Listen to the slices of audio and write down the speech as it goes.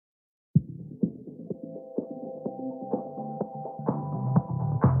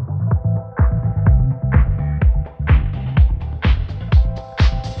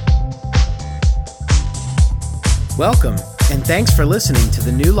Welcome, and thanks for listening to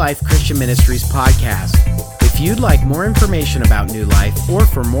the New Life Christian Ministries podcast. If you'd like more information about New Life or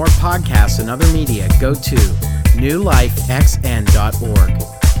for more podcasts and other media, go to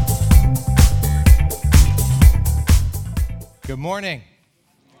newlifexn.org. Good morning.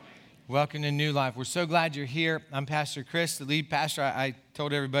 Welcome to New Life. We're so glad you're here. I'm Pastor Chris, the lead pastor. I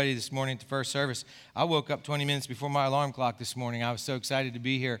told everybody this morning at the first service, I woke up 20 minutes before my alarm clock this morning. I was so excited to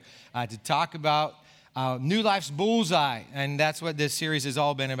be here to talk about New Life's Bullseye, and that's what this series has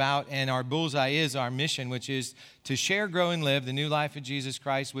all been about. And our bullseye is our mission, which is to share, grow, and live the new life of Jesus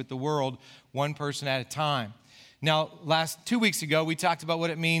Christ with the world, one person at a time. Now, 2 weeks ago, we talked about what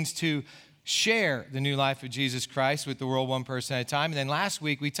it means to share the new life of Jesus Christ with the world, one person at a time. And then last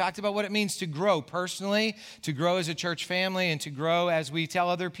week, we talked about what it means to grow personally, to grow as a church family, and to grow as we tell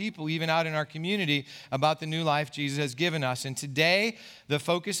other people, even out in our community, about the new life Jesus has given us. And today, the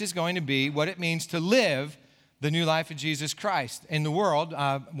focus is going to be what it means to live the new life of Jesus Christ in the world,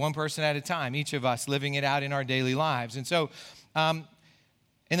 one person at a time, each of us living it out in our daily lives. And so, in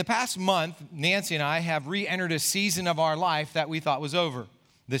the past month, Nancy and I have re-entered a season of our life that we thought was over.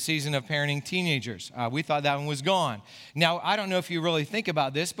 The season of parenting teenagers. We thought that one was gone. Now, I don't know if you really think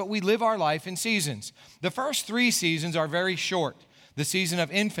about this, but we live our life in seasons. The first 3 seasons are very short. The season of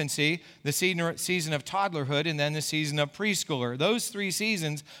infancy, the season of toddlerhood, and then the season of preschooler. Those 3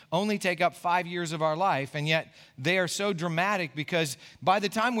 seasons only take up 5 years of our life, and yet they are so dramatic because by the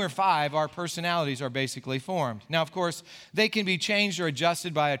time we're 5, our personalities are basically formed. Now, of course, they can be changed or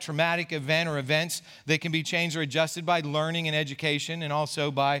adjusted by a traumatic event or events. They can be changed or adjusted by learning and education, and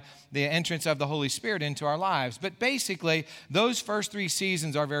also by the entrance of the Holy Spirit into our lives. But basically, those first 3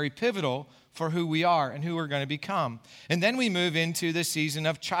 seasons are very pivotal for who we are and who we're going to become. And then we move into the season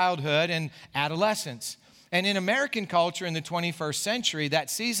of childhood and adolescence. And in American culture in the 21st century, that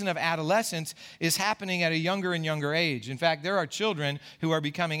season of adolescence is happening at a younger and younger age. In fact, there are children who are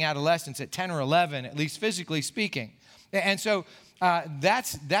becoming adolescents at 10 or 11, at least physically speaking. And so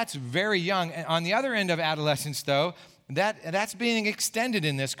that's very young. On the other end of adolescence, though, that's being extended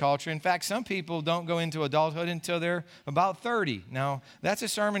in this culture. In fact, some people don't go into adulthood until they're about 30. Now, that's a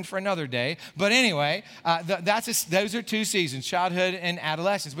sermon for another day. But anyway, those are 2 seasons, childhood and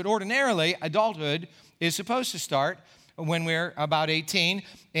adolescence. But ordinarily, adulthood is supposed to start when we're about 18.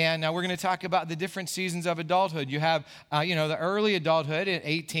 And we're going to talk about the different seasons of adulthood. You have, the early adulthood at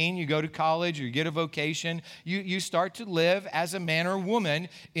 18. You go to college, you get a vocation. You start to live as a man or woman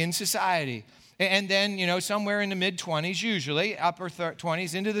in society. And then, somewhere in the mid-20s, usually, upper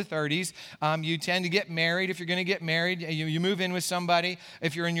 20s into the 30s, you tend to get married. If you're going to get married, you move in with somebody.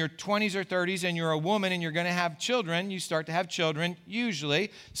 If you're in your 20s or 30s and you're a woman and you're going to have children, you start to have children,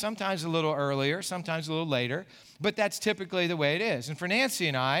 usually, sometimes a little earlier, sometimes a little later. But that's typically the way it is. And for Nancy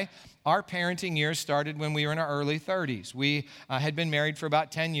and I, our parenting years started when we were in our early 30s. We had been married for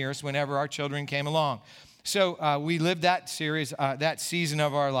about 10 years whenever our children came along. So we lived that season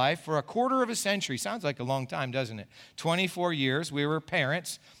of our life for a quarter of a century. Sounds like a long time, doesn't it? 24 years, we were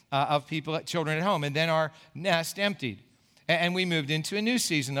parents of children at home. And then our nest emptied. And we moved into a new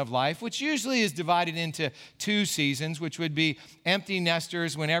season of life, which usually is divided into 2 seasons, which would be empty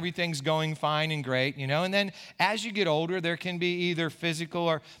nesters when everything's going fine and great, And then as you get older, there can be either physical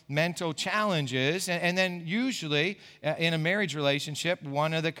or mental challenges. And then usually in a marriage relationship,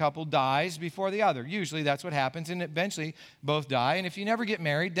 one of the couple dies before the other. Usually that's what happens, and eventually both die. And if you never get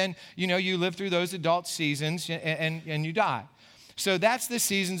married, then, you live through those adult seasons and you die. So that's the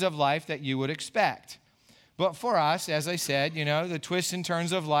seasons of life that you would expect. But for us, as I said, the twists and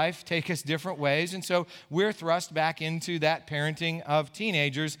turns of life take us different ways. And so we're thrust back into that parenting of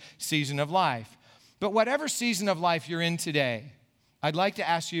teenagers season of life. But whatever season of life you're in today, I'd like to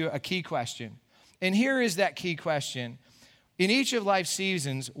ask you a key question. And here is that key question. In each of life's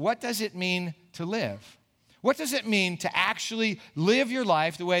seasons, what does it mean to live? What does it mean to actually live your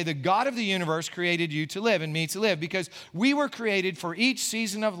life the way the God of the universe created you to live and me to live? Because we were created for each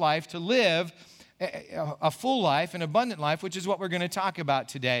season of life to live a full life, an abundant life, which is what we're going to talk about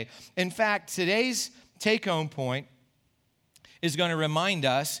today. In fact, today's take-home point is going to remind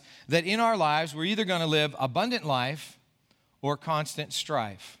us that in our lives, we're either going to live abundant life or constant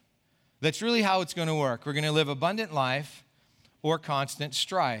strife. That's really how it's going to work. We're going to live abundant life or constant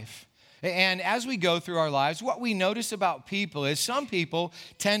strife. And as we go through our lives, what we notice about people is some people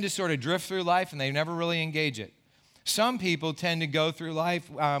tend to sort of drift through life and they never really engage it. Some people tend to go through life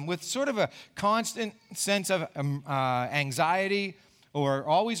with sort of a constant sense of anxiety or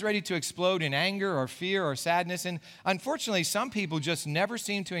always ready to explode in anger or fear or sadness. And unfortunately, some people just never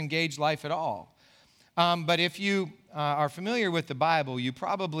seem to engage life at all. But if you are familiar with the Bible, you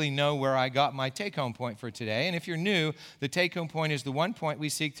probably know where I got my take-home point for today. And if you're new, the take-home point is the one point we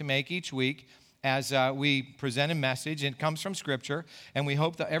seek to make each week as we present a message. It comes from Scripture, and we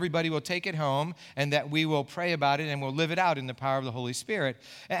hope that everybody will take it home and that we will pray about it and we'll live it out in the power of the Holy Spirit.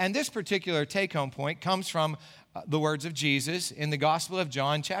 And this particular take-home point comes from the words of Jesus in the Gospel of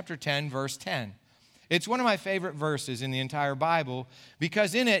John, chapter 10, verse 10. It's one of my favorite verses in the entire Bible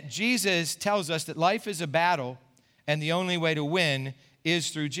because in it, Jesus tells us that life is a battle and the only way to win is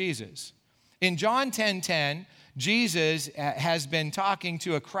through Jesus. In John 10:10, Jesus has been talking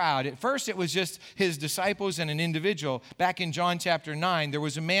to a crowd. At first, it was just his disciples and an individual. Back in John chapter 9, there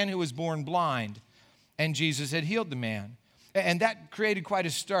was a man who was born blind, and Jesus had healed the man. And that created quite a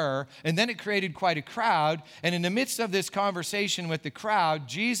stir, and then it created quite a crowd. And in the midst of this conversation with the crowd,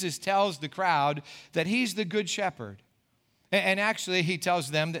 Jesus tells the crowd that he's the good shepherd. And actually, he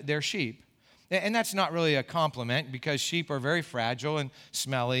tells them that they're sheep. And that's not really a compliment because sheep are very fragile and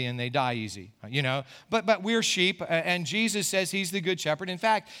smelly and they die easy, you know. But we're sheep, and Jesus says he's the good shepherd. In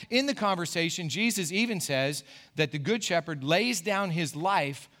fact, in the conversation, Jesus even says that the good shepherd lays down his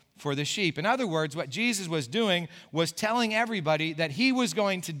life for the sheep. In other words, what Jesus was doing was telling everybody that he was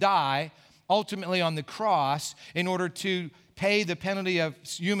going to die ultimately on the cross in order to pay the penalty of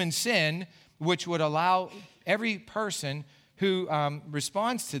human sin, which would allow every person who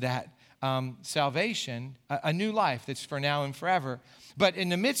responds to that salvation, a new life that's for now and forever. But in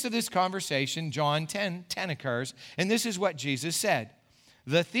the midst of this conversation, John 10:10 occurs, and this is what Jesus said.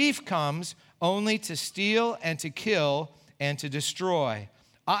 The thief comes only to steal and to kill and to destroy.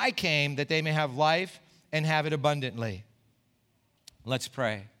 I came that they may have life and have it abundantly. Let's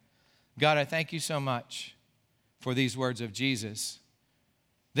pray. God, I thank you so much for these words of Jesus.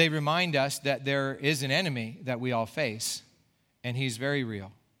 They remind us that there is an enemy that we all face, and he's very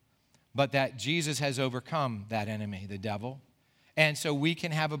real. But that Jesus has overcome that enemy, the devil. And so we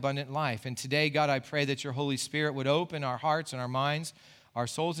can have abundant life. And today, God, I pray that your Holy Spirit would open our hearts and our minds, our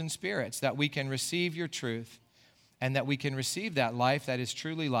souls and spirits, that we can receive your truth and that we can receive that life that is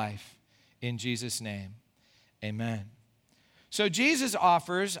truly life. In Jesus' name, amen. So Jesus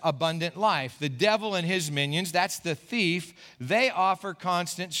offers abundant life. The devil and his minions, that's the thief, they offer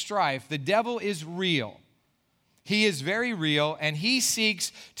constant strife. The devil is real. He is very real, and he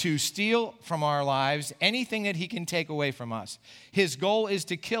seeks to steal from our lives anything that he can take away from us. His goal is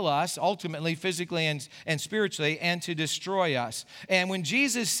to kill us, ultimately, physically and spiritually, and to destroy us. And when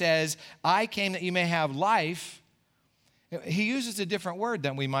Jesus says, I came that you may have life, he uses a different word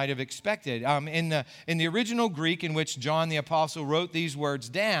than we might have expected. In the original Greek in which John the Apostle wrote these words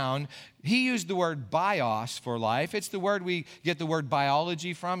down, he used the word bios for life. It's the word we get the word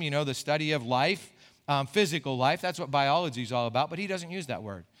biology from, you know, the study of life. Physical life, that's what biology is all about, but he doesn't use that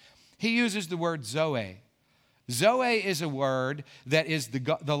word. He uses the word zoe. Zoe is a word that is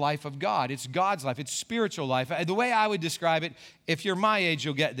the life of God. It's God's life. It's spiritual life. The way I would describe it, if you're my age,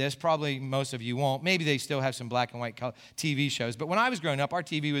 you'll get this. Probably most of you won't. Maybe they still have some black and white TV shows, but when I was growing up, our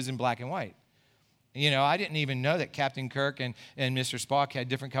TV was in black and white. You know, I didn't even know that Captain Kirk and Mr. Spock had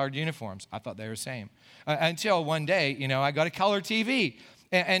different colored uniforms. I thought they were the same. Until one day, you know, I got a color TV.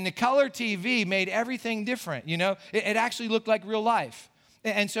 And the color TV made everything different, you know. It actually looked like real life.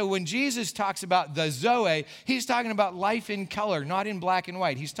 And so when Jesus talks about the Zoe, he's talking about life in color, not in black and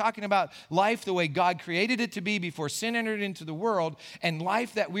white. He's talking about life the way God created it to be before sin entered into the world, and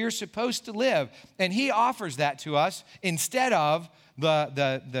life that we're supposed to live. And he offers that to us instead of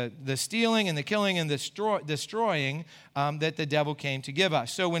the stealing and the killing and the destroying that the devil came to give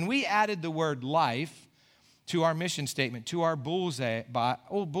us. So when we added the word life to our mission statement, to our bullseye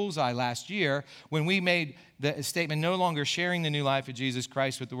last year, when we made the statement, no longer sharing the new life of Jesus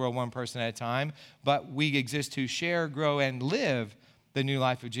Christ with the world one person at a time, but we exist to share, grow, and live the new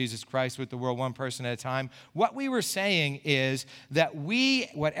life of Jesus Christ with the world one person at a time. What we were saying is that we,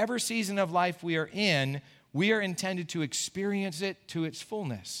 whatever season of life we are in, we are intended to experience it to its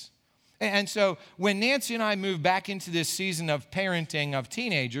fullness. And so when Nancy and I moved back into this season of parenting of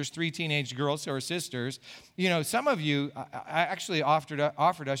teenagers, 3 teenage girls who are sisters, you know, some of you actually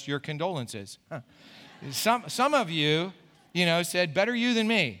offered us your condolences. Some of you, you know, said, better you than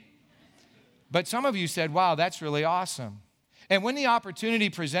me. But some of you said, wow, that's really awesome. And when the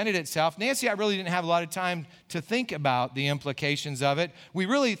opportunity presented itself, Nancy and I really didn't have a lot of time to think about the implications of it. We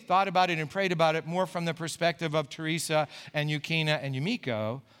really thought about it and prayed about it more from the perspective of Teresa and Yukina and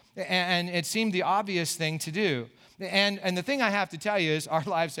Yumiko. And it seemed the obvious thing to do. And the thing I have to tell you is our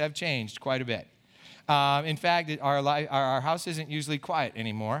lives have changed quite a bit. In fact, our house isn't usually quiet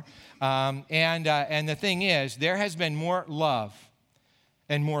anymore. And the thing is, there has been more love.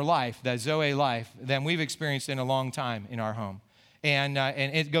 and more life, that Zoe life, than we've experienced in a long time in our home. And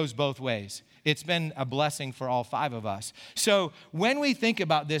it goes both ways. It's been a blessing for all 5 of us. So when we think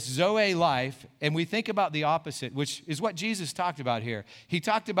about this Zoe life, and we think about the opposite, which is what Jesus talked about here. He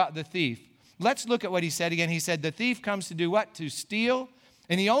talked about the thief. Let's look at what he said again. He said, the thief comes to do what? To steal.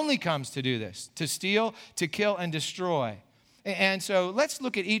 And he only comes to do this, to steal, to kill, and destroy. And so let's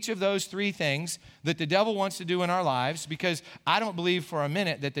look at each of those 3 things that the devil wants to do in our lives, because I don't believe for a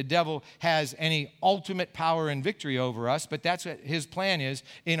minute that the devil has any ultimate power and victory over us, but that's what his plan is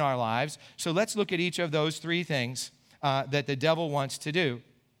in our lives. So let's look at each of those 3 things that the devil wants to do.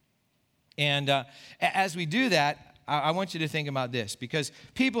 And as we do that, I want you to think about this, because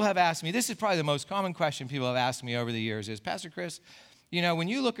people have asked me, this is probably the most common question people have asked me over the years is, Pastor Chris, when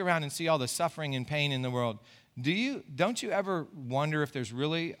you look around and see all the suffering and pain in the world, don't you ever wonder if there's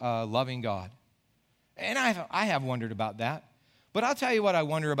really a loving God? And I have wondered about that. But I'll tell you what I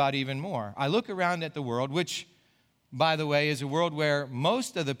wonder about even more. I look around at the world, which, by the way, is a world where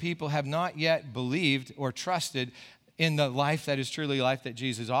most of the people have not yet believed or trusted in the life that is truly life that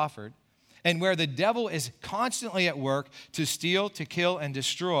Jesus offered, and where the devil is constantly at work to steal, to kill, and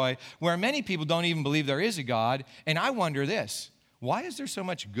destroy, where many people don't even believe there is a God. And I wonder this, why is there so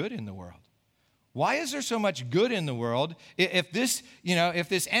much good in the world? Why is there so much good in the world if this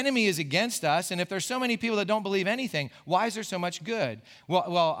enemy is against us, and if there's so many people that don't believe anything, why is there so much good?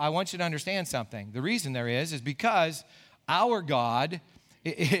 Well, I want you to understand something. The reason there is because our God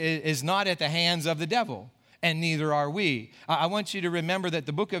is not at the hands of the devil, and neither are we. I want you to remember that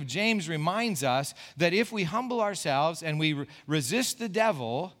the book of James reminds us that if we humble ourselves and we resist the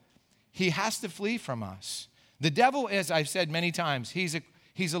devil, he has to flee from us. The devil, as I've said many times, he's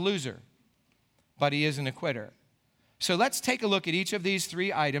a loser, but he isn't a quitter. So let's take a look at each of these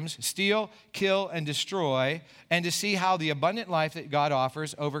 3 items, steal, kill, and destroy, and to see how the abundant life that God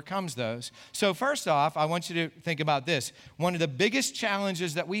offers overcomes those. So first off, I want you to think about this. One of the biggest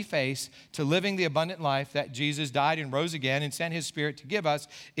challenges that we face to living the abundant life that Jesus died and rose again and sent his Spirit to give us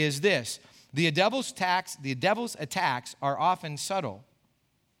is this. The devil's attacks are often subtle.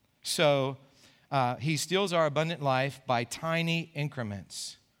 So he steals our abundant life by tiny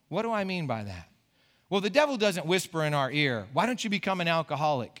increments. What do I mean by that? Well, the devil doesn't whisper in our ear, why don't you become an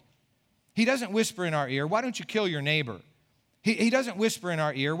alcoholic? He doesn't whisper in our ear, why don't you kill your neighbor? He doesn't whisper in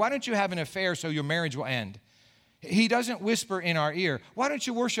our ear, why don't you have an affair so your marriage will end? He doesn't whisper in our ear, why don't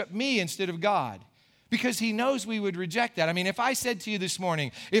you worship me instead of God? Because he knows we would reject that. I mean, if I said to you this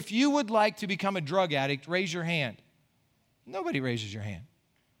morning, if you would like to become a drug addict, raise your hand. Nobody raises your hand.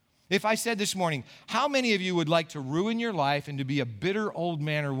 If I said this morning, how many of you would like to ruin your life and to be a bitter old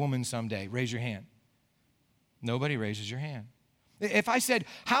man or woman someday? Raise your hand. Nobody raises your hand. If I said,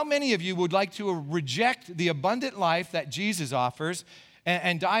 how many of you would like to reject the abundant life that Jesus offers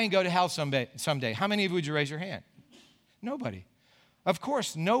and die and go to hell someday? How many of you would you raise your hand? Nobody. Of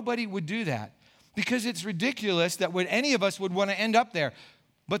course, nobody would do that because it's ridiculous that any of us would want to end up there.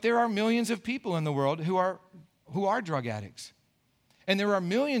 But there are millions of people in the world who are drug addicts. And there are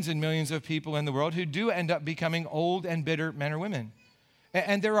millions and millions of people in the world who do end up becoming old and bitter men or women.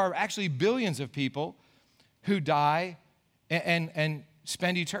 And there are actually billions of people who die and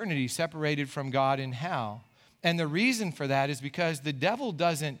spend eternity separated from God in hell. And the reason for that is because the devil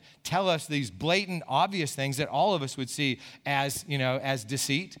doesn't tell us these blatant, obvious things that all of us would see as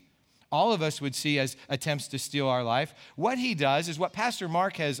deceit. All of us would see as attempts to steal our life. What he does is what Pastor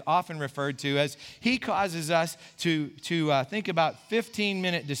Mark has often referred to as he causes us to think about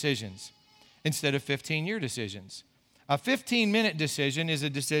 15-minute decisions instead of 15-year decisions. A 15-minute decision is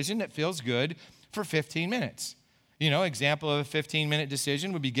a decision that feels good for 15 minutes. Example of a 15-minute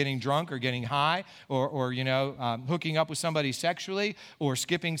decision would be getting drunk or getting high or hooking up with somebody sexually or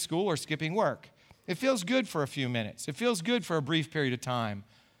skipping school or skipping work. It feels good for a few minutes. It feels good for a brief period of time.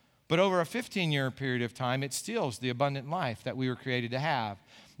 But over a 15-year period of time, it steals the abundant life that we were created to have.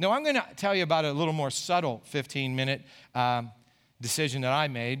 Now, I'm going to tell you about a little more subtle 15-minute decision that I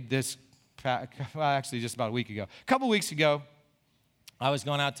made actually just about a week ago. A couple weeks ago, I was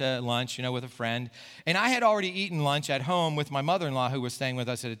going out to lunch, with a friend, and I had already eaten lunch at home with my mother-in-law who was staying with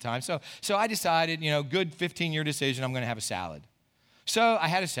us at the time. So I decided, good 15-year decision, I'm going to have a salad. So I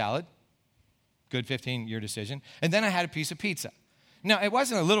had a salad, good 15-year decision, and then I had a piece of pizza. Now, it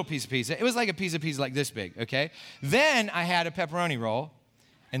wasn't a little piece of pizza. It was like a piece of pizza like this big, okay? Then I had a pepperoni roll,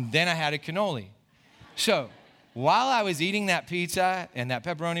 and then I had a cannoli. So while I was eating that pizza and that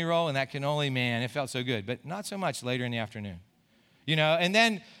pepperoni roll and that cannoli, man, it felt so good, but not so much later in the afternoon. And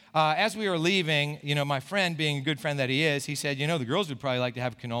then as we were leaving, my friend, being a good friend that he is, he said, the girls would probably like to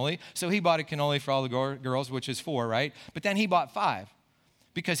have cannoli. So he bought a cannoli for all the girls, which is 4, right? But then he bought 5.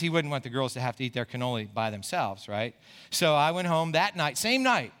 because he wouldn't want the girls to have to eat their cannoli by themselves, right? So I went home that night, same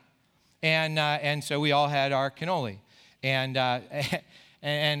night, and so we all had our cannoli. And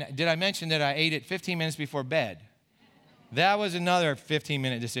did I mention that I ate it 15 minutes before bed? That was another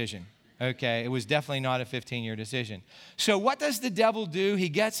 15-minute decision. Okay, it was definitely not a 15-year decision. So what does the devil do? He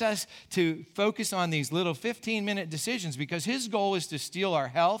gets us to focus on these little 15-minute decisions because his goal is to steal our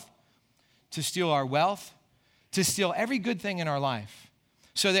health, to steal our wealth, to steal every good thing in our life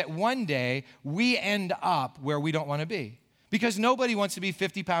so that one day we end up where we don't want to be. Because nobody wants to be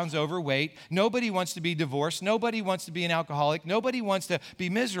 50 pounds overweight. Nobody wants to be divorced. Nobody wants to be an alcoholic. Nobody wants to be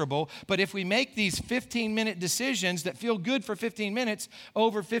miserable. But if we make these 15-minute decisions that feel good for 15 minutes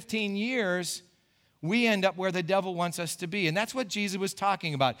over 15 years, we end up where the devil wants us to be. And that's what Jesus was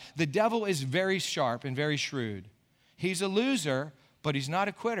talking about. The devil is very sharp and very shrewd. He's a loser, but he's not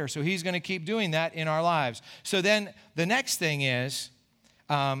a quitter. So he's going to keep doing that in our lives. So then the next thing is,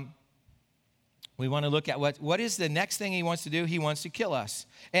 we want to look at what is the next thing he wants to do? He wants to kill us.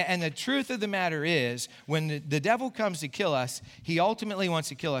 And the truth of the matter is, when the devil comes to kill us, he ultimately wants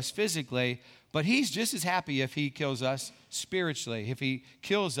to kill us physically, but he's just as happy if he kills us spiritually. If he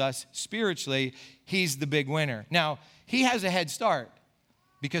kills us spiritually, he's the big winner. Now, he has a head start,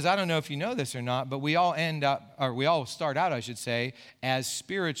 because I don't know if you know this or not, but we all start out, I should say, as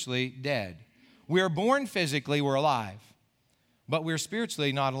spiritually dead. We're born physically, we're alive. But we're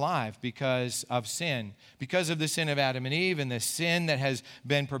spiritually not alive because of sin. Because of the sin of Adam and Eve and the sin that has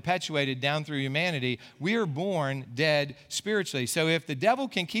been perpetuated down through humanity, we are born dead spiritually. So if the devil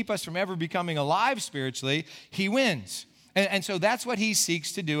can keep us from ever becoming alive spiritually, he wins. And so that's what he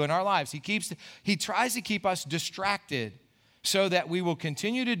seeks to do in our lives. He tries to keep us distracted so that we will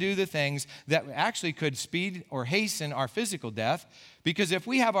continue to do the things that actually could speed or hasten our physical death. Because if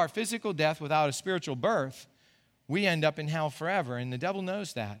we have our physical death without a spiritual birth, we end up in hell forever, and the devil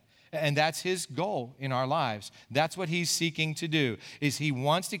knows that. And that's his goal in our lives. That's what he's seeking to do, is he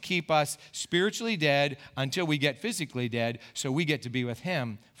wants to keep us spiritually dead until we get physically dead, so we get to be with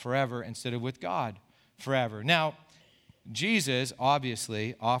him forever instead of with God forever. Now, Jesus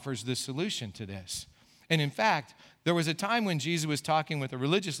obviously offers the solution to this. And in fact, there was a time when Jesus was talking with a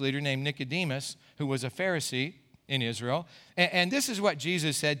religious leader named Nicodemus, who was a Pharisee in Israel. And this is what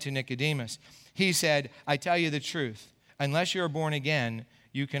Jesus said to Nicodemus. He said, I tell you the truth, unless you are born again,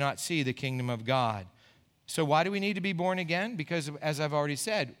 you cannot see the kingdom of God. So why do we need to be born again? Because, as I've already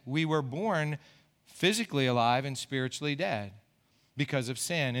said, we were born physically alive and spiritually dead because of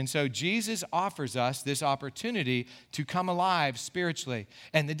sin. And so Jesus offers us this opportunity to come alive spiritually.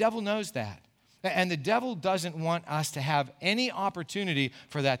 And the devil knows that. And the devil doesn't want us to have any opportunity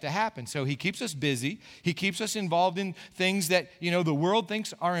for that to happen. So he keeps us busy. He keeps us involved in things that, the world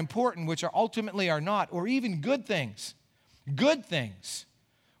thinks are important, which ultimately are not, or even good things,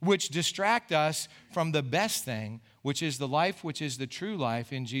 which distract us from the best thing, which is the life, which is the true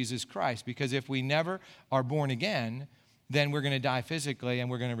life in Jesus Christ. Because if we never are born again, then we're going to die physically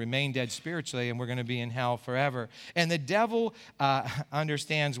and we're going to remain dead spiritually and we're going to be in hell forever. And the devil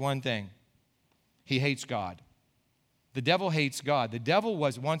understands one thing. He hates God. The devil hates God. The devil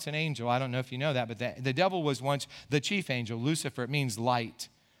was once an angel. I don't know if you know that, but the devil was once the chief angel, Lucifer. It means light.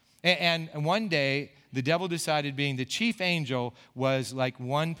 And one day, the devil decided being the chief angel was like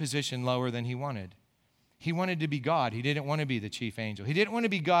one position lower than he wanted. He wanted to be God. He didn't want to be the chief angel. He didn't want to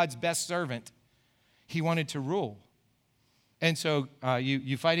be God's best servant. He wanted to rule. And so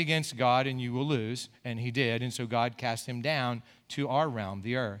you fight against God and you will lose, and he did. And so God cast him down to our realm,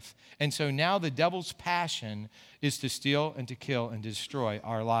 the earth. And so now the devil's passion is to steal and to kill and destroy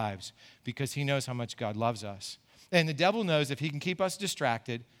our lives because he knows how much God loves us. And the devil knows if he can keep us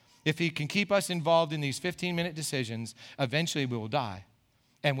distracted, if he can keep us involved in these 15-minute decisions, eventually we will die.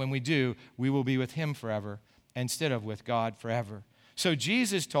 And when we do, we will be with him forever instead of with God forever. So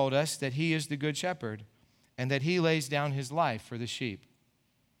Jesus told us that he is the good shepherd and that he lays down his life for the sheep.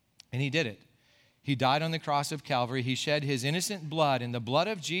 And he did it. He died on the cross of Calvary. He shed his innocent blood, and the blood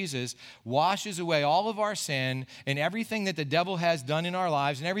of Jesus washes away all of our sin and everything that the devil has done in our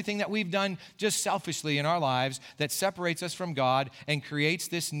lives and everything that we've done just selfishly in our lives that separates us from God and creates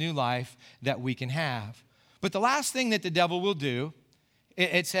this new life that we can have. But the last thing that the devil will do,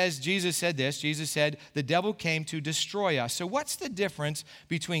 it says, Jesus said this, Jesus said, the devil came to destroy us. So what's the difference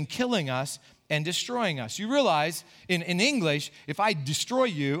between killing us and destroying us? You realize in English, if I destroy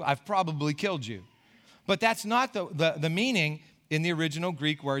you, I've probably killed you. But that's not the meaning in the original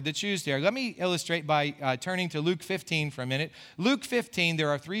Greek word that's used there. Let me illustrate by turning to Luke 15 for a minute. Luke 15, there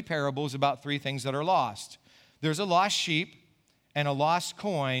are three parables about three things that are lost. There's a lost sheep, and a lost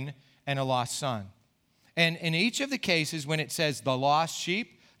coin, and a lost son. And in each of the cases, when it says the lost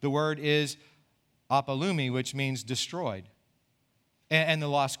sheep, the word is apalumi, which means destroyed. And the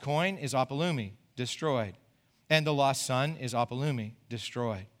lost coin is apalumi, destroyed. And the lost son is apalumi,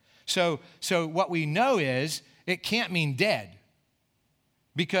 destroyed. So what we know is it can't mean dead,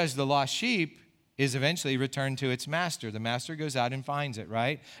 because the lost sheep is eventually returned to its master. The master goes out and finds it,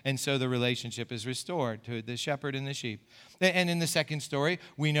 right? And so the relationship is restored to the shepherd and the sheep. And in the second story,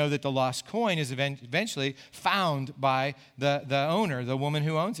 we know that the lost coin is eventually found by the owner, the woman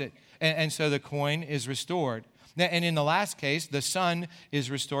who owns it. And so the coin is restored. And in the last case, the son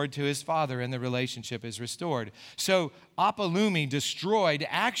is restored to his father and the relationship is restored. So apalumi, destroyed,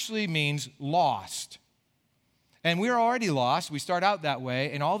 actually means lost. And we're already lost. We start out that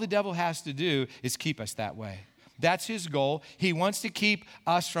way, and all the devil has to do is keep us that way. That's his goal. He wants to keep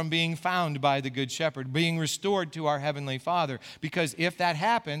us from being found by the good shepherd, being restored to our heavenly Father. Because if that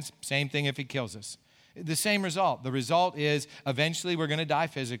happens, same thing if he kills us. The same result. The result is eventually we're going to die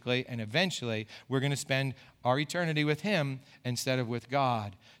physically, and eventually we're going to spend our eternity with him instead of with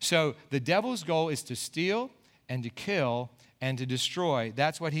God. So the devil's goal is to steal and to kill and to destroy.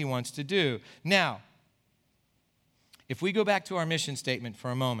 That's what he wants to do. Now, if we go back to our mission statement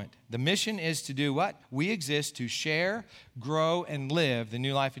for a moment, the mission is to do what? We exist to share, grow, and live the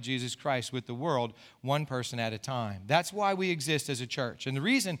new life of Jesus Christ with the world, one person at a time. That's why we exist as a church. And the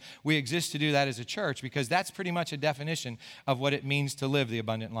reason we exist to do that as a church, because that's pretty much a definition of what it means to live the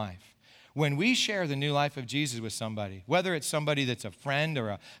abundant life. When we share the new life of Jesus with somebody, whether it's somebody that's a friend or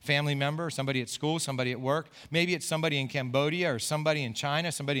a family member, or somebody at school, somebody at work, maybe it's somebody in Cambodia or somebody in China,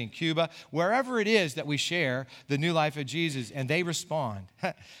 somebody in Cuba, wherever it is that we share the new life of Jesus and they respond.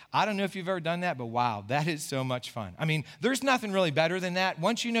 I don't know if you've ever done that, but wow, that is so much fun. I mean, there's nothing really better than that.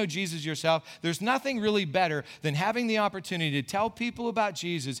 Once you know Jesus yourself, there's nothing really better than having the opportunity to tell people about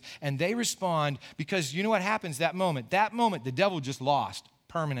Jesus and they respond, because you know what happens that moment, the devil just lost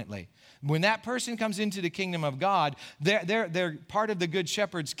permanently. When that person comes into the kingdom of God, they're part of the good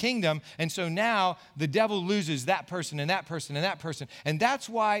shepherd's kingdom. And so now the devil loses that person and that person and that person. And that's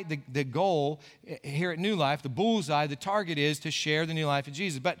why the goal here at New Life, the bullseye, the target is to share the new life of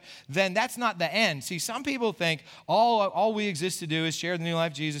Jesus. But then that's not the end. See, some people think all we exist to do is share the new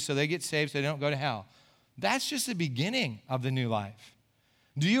life of Jesus so they get saved so they don't go to hell. That's just the beginning of the new life.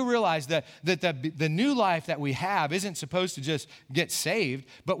 Do you realize that the new life that we have isn't supposed to just get saved,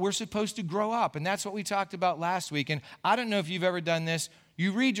 but we're supposed to grow up? And that's what we talked about last week. And I don't know if you've ever done this.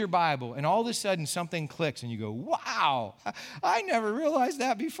 You read your Bible, and all of a sudden something clicks, and you go, wow, I never realized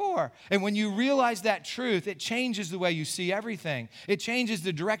that before. And when you realize that truth, it changes the way you see everything. It changes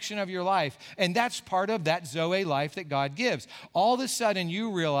the direction of your life, and that's part of that Zoe life that God gives. All of a sudden,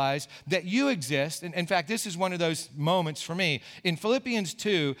 you realize that you exist, and in fact, this is one of those moments for me. In Philippians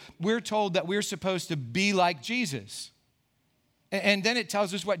 2, we're told that we're supposed to be like Jesus. And then it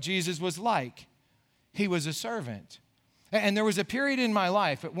tells us what Jesus was like. He was a servant. And there was a period in my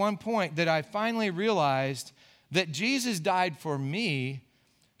life at one point that I finally realized that Jesus died for me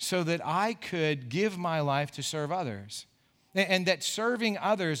so that I could give my life to serve others. And that serving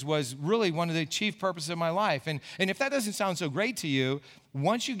others was really one of the chief purposes of my life. And if that doesn't sound so great to you,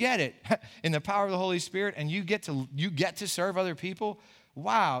 once you get it in the power of the Holy Spirit and you get to serve other people,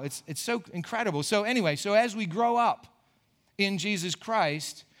 wow, it's so incredible. So anyway, so as we grow up in Jesus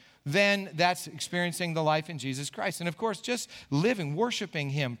Christ, then that's experiencing the life in Jesus Christ. And of course, just living, worshiping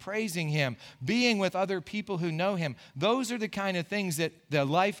him, praising him, being with other people who know him. Those are the kind of things that the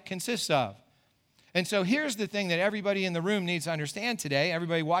life consists of. And so here's the thing that everybody in the room needs to understand today,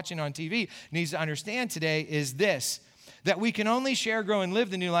 everybody watching on TV needs to understand today is this, that we can only share, grow, and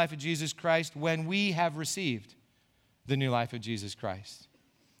live the new life of Jesus Christ when we have received the new life of Jesus Christ.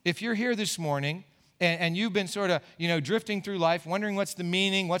 If you're here this morning and you've been sort of, drifting through life, wondering what's the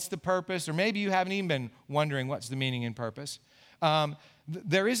meaning, what's the purpose, or maybe you haven't even been wondering what's the meaning and purpose.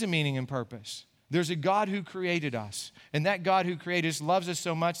 There is a meaning and purpose. There's a God who created us, and that God who created us loves us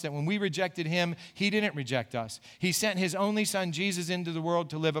so much that when we rejected him, he didn't reject us. He sent his only son, Jesus, into the world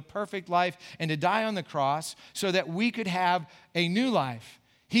to live a perfect life and to die on the cross so that we could have a new life.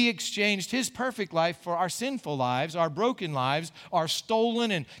 He exchanged his perfect life for our sinful lives, our broken lives, our stolen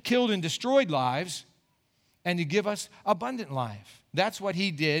and killed and destroyed lives, and to give us abundant life. That's what he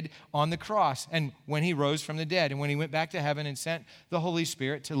did on the cross and when he rose from the dead and when he went back to heaven and sent the Holy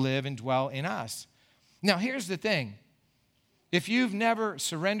Spirit to live and dwell in us. Now, here's the thing. If you've never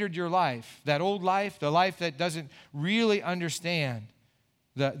surrendered your life, that old life, the life that doesn't really understand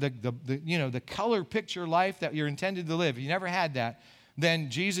the color picture life that you're intended to live, if you never had that, then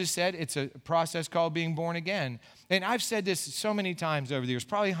Jesus said it's a process called being born again. And I've said this so many times over the years,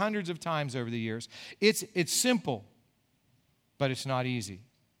 probably hundreds of times over the years. It's simple, but it's not easy.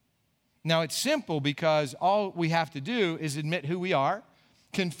 Now, it's simple because all we have to do is admit who we are,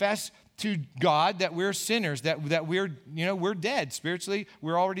 confess to God that we're sinners, that we're dead. Spiritually,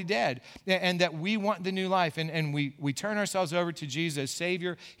 we're already dead. And that we want the new life. And we turn ourselves over to Jesus as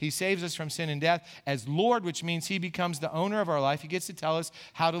Savior. He saves us from sin and death. As Lord, which means He becomes the owner of our life. He gets to tell us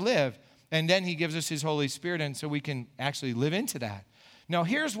how to live. And then He gives us His Holy Spirit, and so we can actually live into that. Now,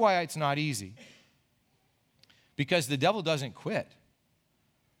 here's why it's not easy. Because the devil doesn't quit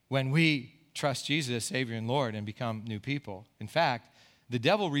when we trust Jesus as Savior and Lord and become new people. In fact, the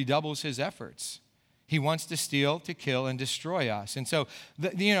devil redoubles his efforts. He wants to steal, to kill, and destroy us. And so,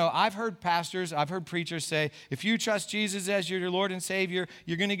 I've heard pastors, I've heard preachers say, if you trust Jesus as your Lord and Savior,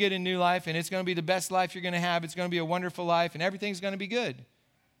 you're going to get a new life, and it's going to be the best life you're going to have. It's going to be a wonderful life, and everything's going to be good.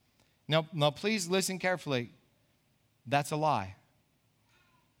 Now, please listen carefully. That's a lie.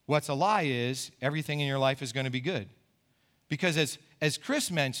 What's a lie is everything in your life is going to be good. Because as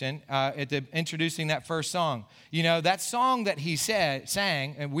Chris mentioned introducing that first song, that song that he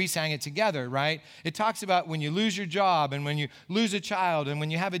sang, and we sang it together, right? It talks about when you lose your job and when you lose a child and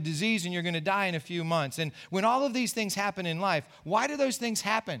when you have a disease and you're going to die in a few months. And when all of these things happen in life, why do those things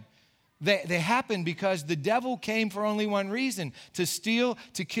happen? They happen because the devil came for only one reason, to steal,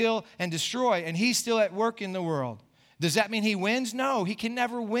 to kill, and destroy. And he's still at work in the world. Does that mean he wins? No, he can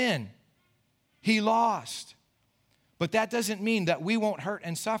never win. He lost. But that doesn't mean that we won't hurt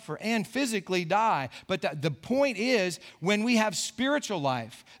and suffer and physically die. But the point is, when we have spiritual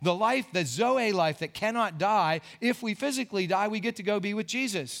life, the Zoe life that cannot die, if we physically die, we get to go be with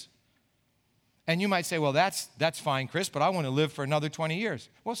Jesus. And you might say, well, that's fine, Chris, but I want to live for another 20 years.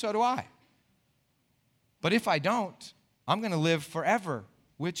 Well, so do I. But if I don't, I'm going to live forever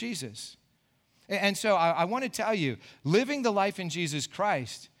with Jesus. And so I want to tell you, living the life in Jesus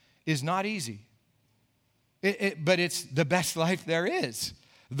Christ is not easy. But it's the best life there is.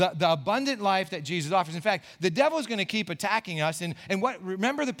 The abundant life that Jesus offers. In fact, the devil is going to keep attacking us. And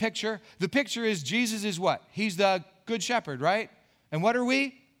remember the picture? The picture is Jesus is what? He's the good shepherd, right? And what are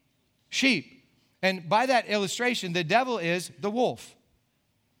we? Sheep. And by that illustration, the devil is the wolf.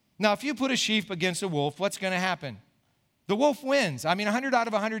 Now, if you put a sheep against a wolf, what's going to happen? The wolf wins. 100 out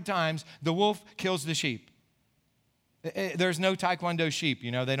of 100 times, the wolf kills the sheep. There's no Taekwondo sheep,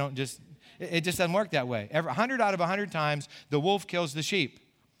 they don't just... It just doesn't work that way. 100 out of 100 times, the wolf kills the sheep.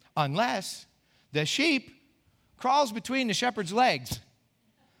 Unless the sheep crawls between the shepherd's legs.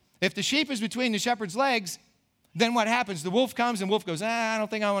 If the sheep is between the shepherd's legs, then what happens? The wolf comes and the wolf goes, I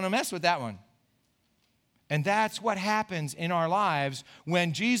don't think I want to mess with that one. And that's what happens in our lives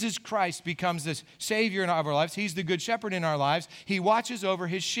when Jesus Christ becomes the Savior of our lives. He's the good shepherd in our lives. He watches over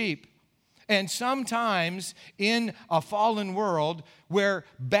His sheep. And sometimes in a fallen world where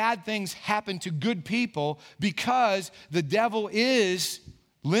bad things happen to good people because the devil is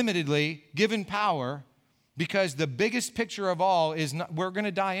limitedly given power, because the biggest picture of all is we're going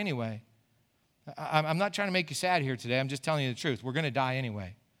to die anyway. I'm not trying to make you sad here today. I'm just telling you the truth. We're going to die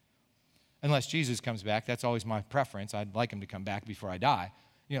anyway. Unless Jesus comes back. That's always my preference. I'd like Him to come back before I die.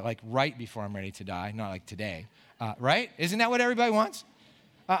 Like right before I'm ready to die, not like today. Right? Isn't that what everybody wants?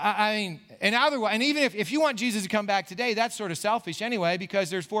 And even if you want Jesus to come back today, that's sort of selfish anyway, because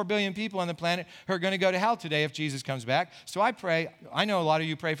there's 4 billion people on the planet who are going to go to hell today if Jesus comes back. So I pray, I know a lot of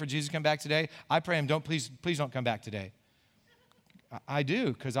you pray for Jesus to come back today. I pray Him, please don't come back today. I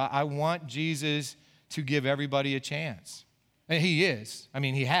do, because I want Jesus to give everybody a chance. And He is.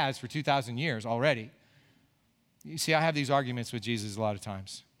 He has for 2,000 years already. You see, I have these arguments with Jesus a lot of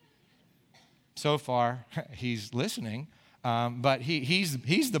times. So far, He's listening. But he's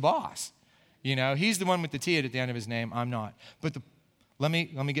the boss. He's the one with the T at the end of His name. I'm not. But let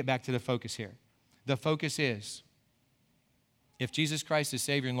me get back to the focus here. The focus is, if Jesus Christ is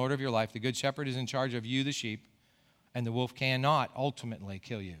Savior and Lord of your life, the Good Shepherd is in charge of you, the sheep, and the wolf cannot ultimately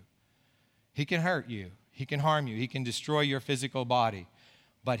kill you. He can hurt you. He can harm you. He can destroy your physical body.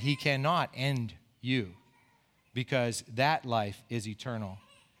 But he cannot end you, because that life is eternal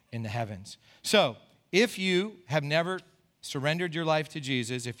in the heavens. So, if you have never surrendered your life to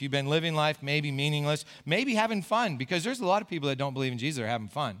Jesus, if you've been living life maybe meaningless, maybe having fun, because there's a lot of people that don't believe in Jesus are having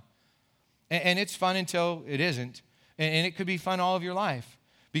fun. And it's fun until it isn't. And it could be fun all of your life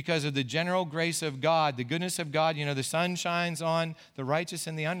because of the general grace of God, the goodness of God. The sun shines on the righteous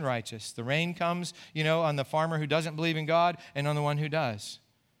and the unrighteous. The rain comes, on the farmer who doesn't believe in God and on the one who does,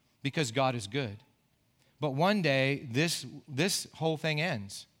 because God is good. But one day, this whole thing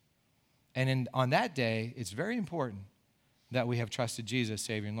ends. And on that day, it's very important that we have trusted Jesus,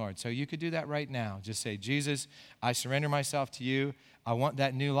 Savior and Lord. So you could do that right now. Just say, Jesus, I surrender myself to you. I want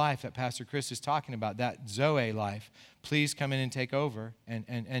that new life that Pastor Chris is talking about, that Zoe life. Please come in and take over,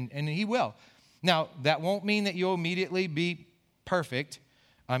 and he will. Now, that won't mean that you'll immediately be perfect.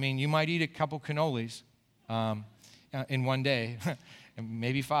 I mean, you might eat a couple cannolis in one day,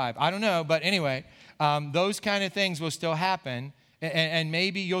 maybe 5. I don't know, but anyway, those kind of things will still happen. And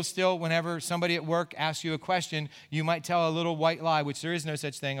maybe you'll still, whenever somebody at work asks you a question, you might tell a little white lie, which there is no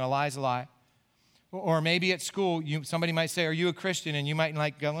such thing. A lie is a lie. Or maybe at school, somebody might say, are you a Christian? And you might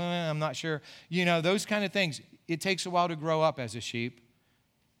like go, I'm not sure. You know, those kind of things. It takes a while to grow up as a sheep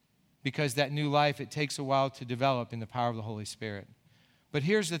because that new life, it takes a while to develop in the power of the Holy Spirit. But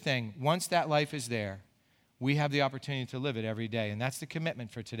here's the thing. Once that life is there, we have the opportunity to live it every day. And that's the commitment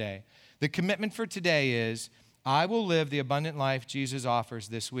for today. The commitment for today is, I will live the abundant life Jesus offers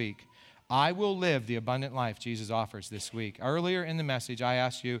this week. I will live the abundant life Jesus offers this week. Earlier in the message, I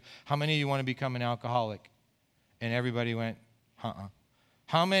asked you, how many of you want to become an alcoholic? And everybody went,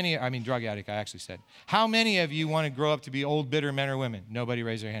 How many, drug addict, I actually said. How many of you want to grow up to be old, bitter men or women? Nobody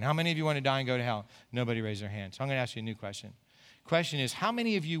raised their hand. How many of you want to die and go to hell? Nobody raised their hand. So I'm going to ask you a new question. Question is, how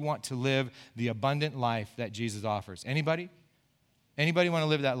many of you want to live the abundant life that Jesus offers? Anybody? Anybody want to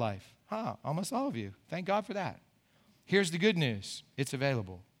live that life? Almost all of you. Thank God for that. Here's the good news. It's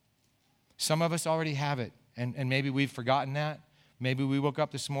available. Some of us already have it, and maybe we've forgotten that. Maybe we woke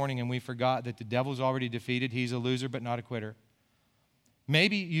up this morning and we forgot that the devil's already defeated. He's a loser, but not a quitter.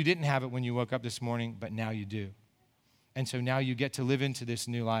 Maybe you didn't have it when you woke up this morning, but now you do. And so now you get to live into this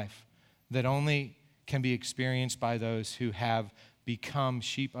new life that only can be experienced by those who have become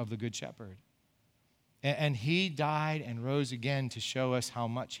sheep of the Good Shepherd. And he died and rose again to show us how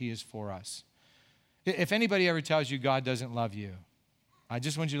much he is for us. If anybody ever tells you God doesn't love you, I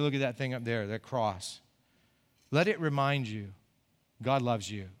just want you to look at that thing up there, that cross. Let it remind you, God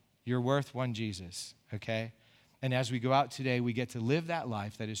loves you. You're worth one Jesus, okay? And as we go out today, we get to live that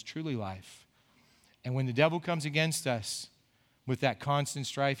life that is truly life. And when the devil comes against us with that constant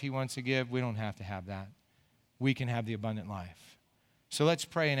strife he wants to give, we don't have to have that. We can have the abundant life. So let's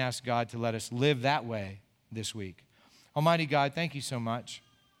pray and ask God to let us live that way this week. Almighty God, thank you so much.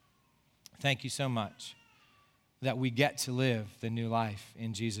 Thank you so much that we get to live the new life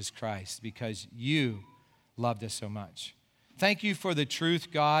in Jesus Christ because you loved us so much. Thank you for the truth,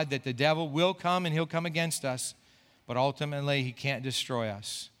 God, that the devil will come and he'll come against us, but ultimately he can't destroy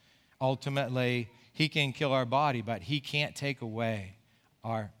us. Ultimately, he can kill our body, but he can't take away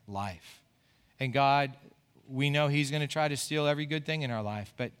our life. And God, we know he's going to try to steal every good thing in our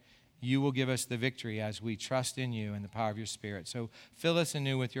life, but you will give us the victory as we trust in you and the power of your Spirit. So fill us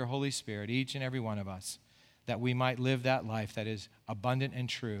anew with your Holy Spirit, each and every one of us, that we might live that life that is abundant and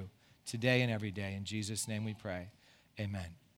true today and every day. In Jesus' name we pray. Amen.